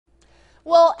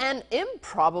Well, an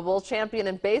improbable champion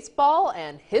in baseball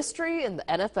and history in the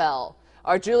NFL.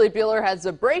 Our Julie Buehler has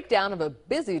a breakdown of a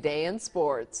busy day in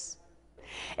sports.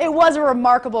 It was a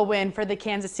remarkable win for the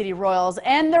Kansas City Royals,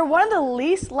 and they're one of the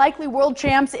least likely world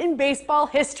champs in baseball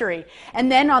history.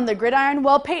 And then on the gridiron,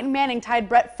 well, Peyton Manning tied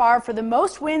Brett Favre for the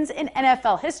most wins in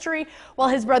NFL history, while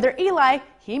his brother Eli,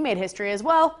 he made history as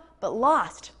well, but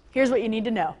lost. Here's what you need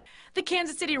to know. The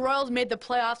Kansas City Royals made the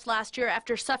playoffs last year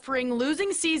after suffering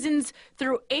losing seasons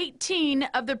through 18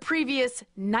 of the previous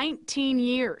 19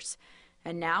 years.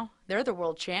 And now they're the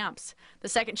world champs. The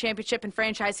second championship in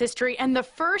franchise history and the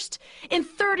first in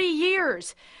 30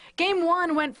 years. Game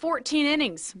 1 went 14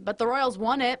 innings, but the Royals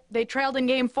won it. They trailed in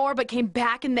Game 4, but came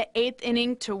back in the 8th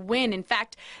inning to win. In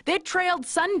fact, they trailed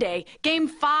Sunday, Game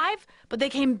 5, but they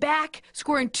came back,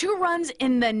 scoring 2 runs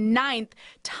in the 9th,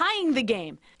 tying the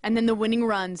game. And then the winning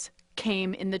runs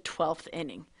came in the 12th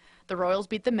inning. The Royals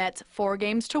beat the Mets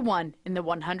 4-1 in the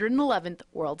 111th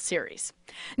World Series.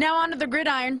 Now on to the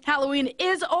gridiron. Halloween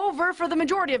is over for the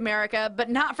majority of America, but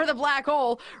not for the black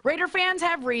hole. Raider fans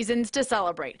have reasons to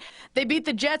celebrate. They beat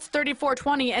the Jets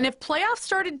 34-20, and if playoffs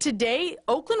started today,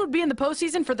 Oakland would be in the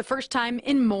postseason for the first time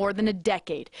in more than a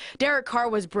decade. Derek Carr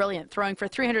was brilliant, throwing for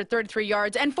 333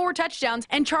 yards and 4 touchdowns,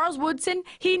 and Charles Woodson,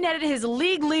 he netted his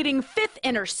league-leading 5th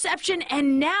interception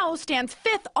and now stands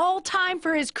 5th all-time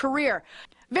for his career.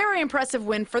 Very impressive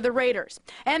win for the Raiders.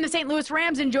 And the St. Louis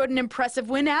Rams enjoyed an impressive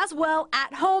win as well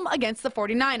at home against the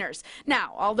 49ers.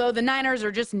 Now, although the Niners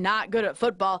are just not good at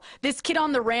football, this kid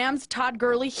on the Rams, Todd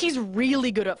Gurley, he's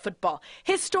really good at football.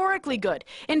 Historically good.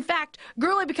 In fact,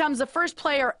 Gurley becomes the first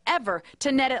player ever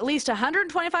to net at least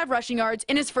 125 rushing yards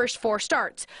in his first 4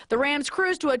 starts. The Rams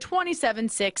cruised to a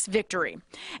 27-6 victory.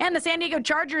 And the San Diego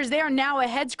Chargers, they are now a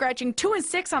head-scratching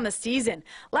 2-6 on the season.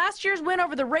 Last year's win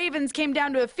over the Ravens came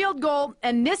down to a field goal,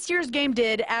 and this year's game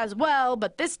did as well,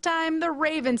 but this time the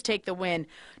Ravens take the win,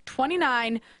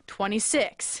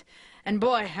 29-26. And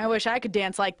boy, I wish I could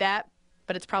dance like that,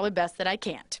 but it's probably best that I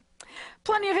can't.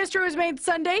 Plenty of history was made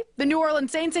Sunday. The New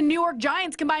Orleans Saints and New York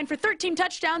Giants combined for 13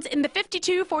 touchdowns in the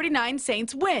 52-49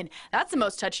 Saints win. That's the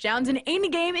most touchdowns in any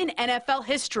game in NFL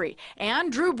history.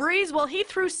 And Drew Brees, well, he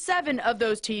threw 7 of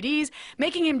those TDs,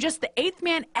 making him just the 8th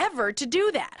man ever to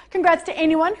do that. Congrats to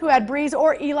anyone who had Brees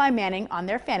or Eli Manning on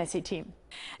their fantasy team.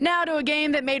 Now to a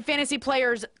game that made fantasy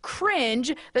players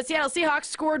cringe. The Seattle Seahawks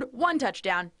scored 1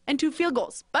 touchdown and 2 field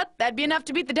goals, but that'd be enough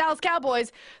to beat the Dallas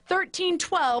Cowboys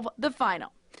 13-12 the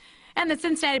final. And the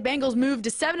Cincinnati Bengals moved to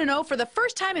 7-0 for the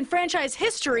first time in franchise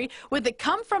history with a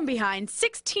come-from-behind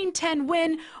 16-10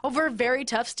 win over a very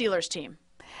tough Steelers team.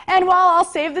 And while I'll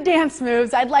save the dance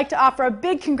moves, I'd like to offer a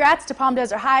big congrats to Palm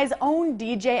Desert High's own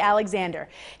DJ Alexander.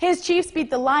 His Chiefs beat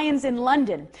the Lions in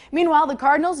London. Meanwhile, the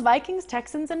Cardinals, Vikings,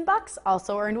 Texans, and Bucks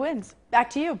also earned wins. Back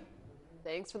to you.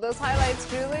 Thanks for those highlights,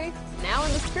 Julie. Now,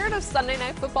 in the spirit of Sunday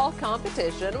Night Football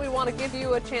competition, we want to give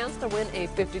you a chance to win a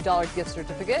 $50 gift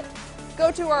certificate. Go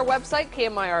to our website,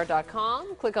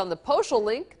 KMIR.com, click on the Poshel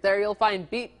link. There you'll find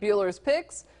Beat Buehler's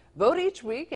Picks. Vote each week.